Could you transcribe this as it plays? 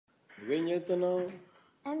నువ్వేం చదువుతున్నావు?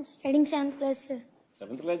 I'm studying 7th class, sir.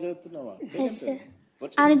 7th class చదువుతున్నావా? Yes, sir.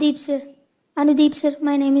 What's Anudeep, sir. Anudeep, sir.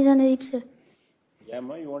 My name is Anudeep, sir. Yeah,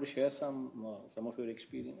 ma, you want to share some of your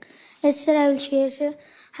experience? Yes, sir. I will share, sir.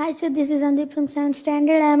 Hi, sir. This is Anudeep from 7th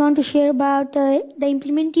standard. I want to share about the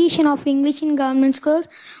implementation of English in government schools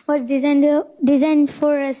was designed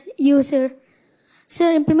for us, you, sir. Sir,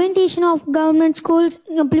 implementation of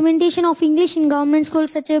English in government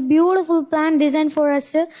schools, such a beautiful plan designed for us,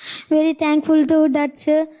 sir. Very thankful to that,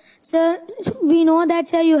 sir. Sir, we know that,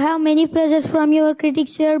 sir, you have many pressures from your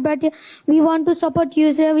critics, sir, but we want to support you,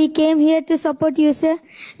 sir. We came here to support you, sir.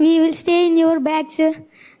 We will stay in your back, sir.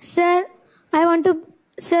 Sir,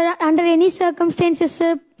 sir, under any circumstances,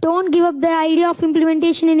 sir, don't give up the idea of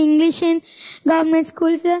implementation in English in government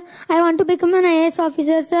schools, sir. I want to become an IAS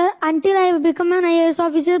officer, sir. Until I become an IAS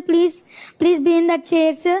officer, please be in that chair,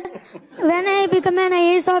 sir. When I become an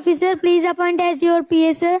IAS officer, please appoint as your PA,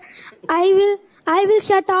 sir. I will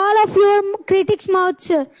shut all of your critics' mouths,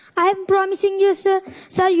 sir. I am promising you, sir.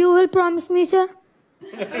 Sir, you will promise me, sir.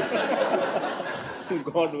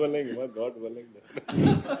 God willing, God willing.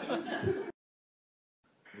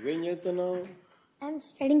 నువ్వేం చదువుతున్నావు? I'm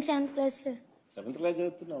studying 7th class, sir. 7th class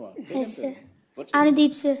చదువుతున్నావా? Yes, sir. What's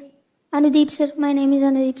Anudeep, sir. Anudeep, sir. My name is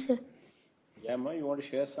Anudeep, sir. Yeah, ma, you want to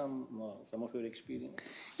share some of your experience?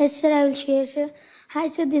 Yes, sir. I will share, sir. Hi,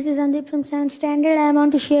 sir. This is Anudeep from 7th standard. I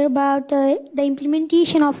want to share about the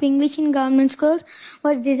implementation of English in government schools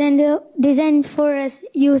was designed for us,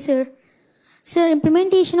 you, sir. Sir,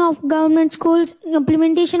 implementation of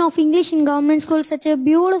English in government schools, such a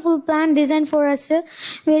beautiful plan designed for us, sir.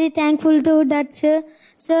 Very thankful to that, sir.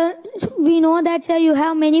 Sir, we know that, sir, you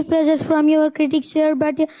have many pressures from your critics, sir,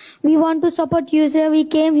 but we want to support you, sir. We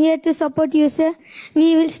came here to support you, sir. We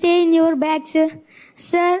will stay in your back, sir.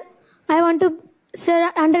 Sir, sir,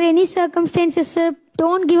 under any circumstances, sir,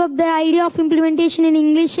 don't give up the idea of implementation in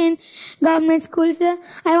English in government schools, sir.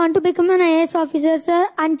 I want to become an IAS officer, sir.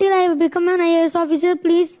 Until I become an IAS officer,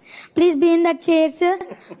 please be in that chair, sir.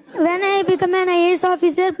 When I become an IAS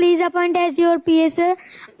officer, please appoint as your PA, sir.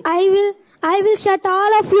 I will shut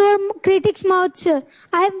all of your critics' mouths, sir.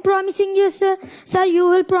 I am promising you, sir. Sir, you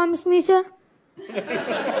will promise me, sir.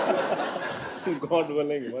 God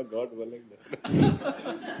willing, God willing.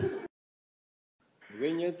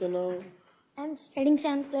 నువ్వేం చదువుతున్నావు? I'm studying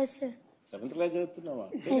 7th class, sir. 7th class చదువుతున్నావా?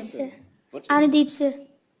 Yes, sir. What's Anudeep, sir.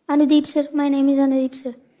 Anudeep, sir. My name is Anudeep,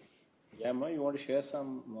 sir. Yeah, ma, you want to share some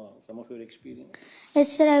of your experience? Yes,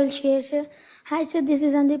 sir. I will share, sir. Hi, sir. This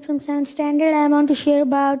is Anudeep from 7th standard. I want to share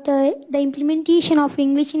about the implementation of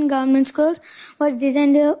English in government schools was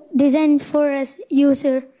designed for us, you,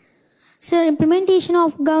 sir. Sir, implementation of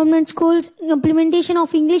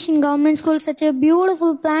English in government schools, such a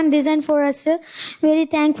beautiful plan designed for us, sir. Very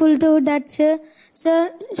thankful to that, sir. Sir,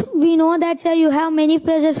 we know that, sir, you have many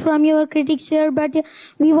pressures from your critics, sir, but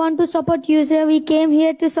we want to support you, sir. We came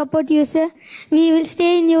here to support you, sir. We will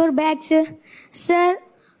stay in your back, sir. Sir,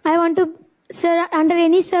 sir, under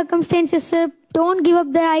any circumstances, sir, don't give up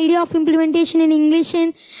the idea of implementation in English in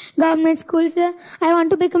government schools, sir. I want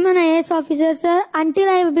to become an IAS officer, sir. Until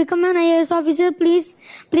I become an IAS officer, please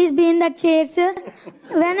be in that chair, sir.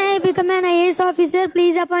 When I become an IAS officer,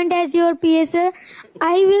 please appoint as your PA, sir.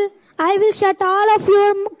 I will shut all of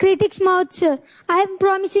your critics' mouths, sir. I am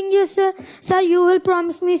promising you, sir. Sir, you will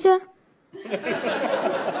promise me, sir.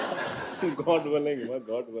 God willing,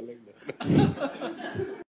 God willing.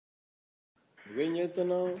 నువ్వేం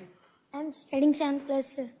చదువుతున్నావు? I'm studying 7th class,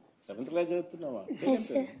 sir. 7th class చదువుతున్నావా? Yes,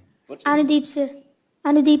 sir. What's Anudeep, sir.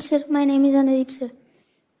 Anudeep, sir. My name is Anudeep, sir.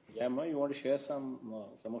 Yeah, ma, you want to share some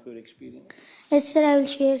of your experience? Yes, sir. I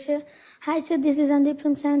will share, sir. Hi, sir. This is Anudeep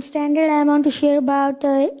from 7th standard. I want to share about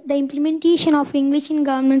the implementation of English in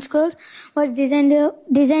government schools was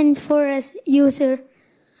designed for us, you, sir.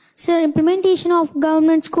 Sir, implementation of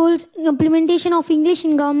English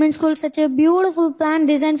in government schools, such a beautiful plan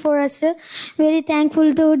designed for us, sir. Very thankful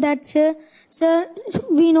to that, sir. Sir,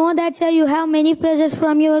 we know that, sir, you have many pressures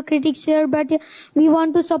from your critics, sir, but we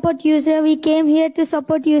want to support you, sir. We came here to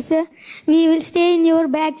support you, sir. We will stay in your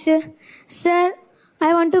back, sir. Sir,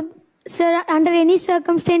 sir, under any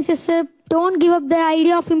circumstances, sir, don't give up the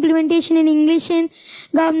idea of implementation in English in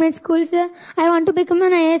government schools, sir. I want to become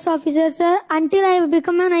an IAS officer, sir. Until I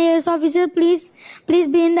become an IAS officer, please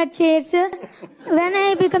be in that chair, sir. When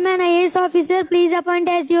I become an IAS officer, please appoint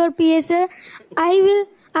as your PA, sir.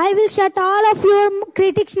 I will shut all of your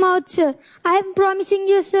critics' mouths, sir. I am promising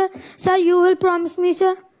you, sir. Sir, you will promise me,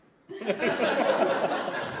 sir.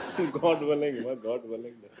 God willing, God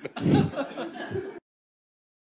willing.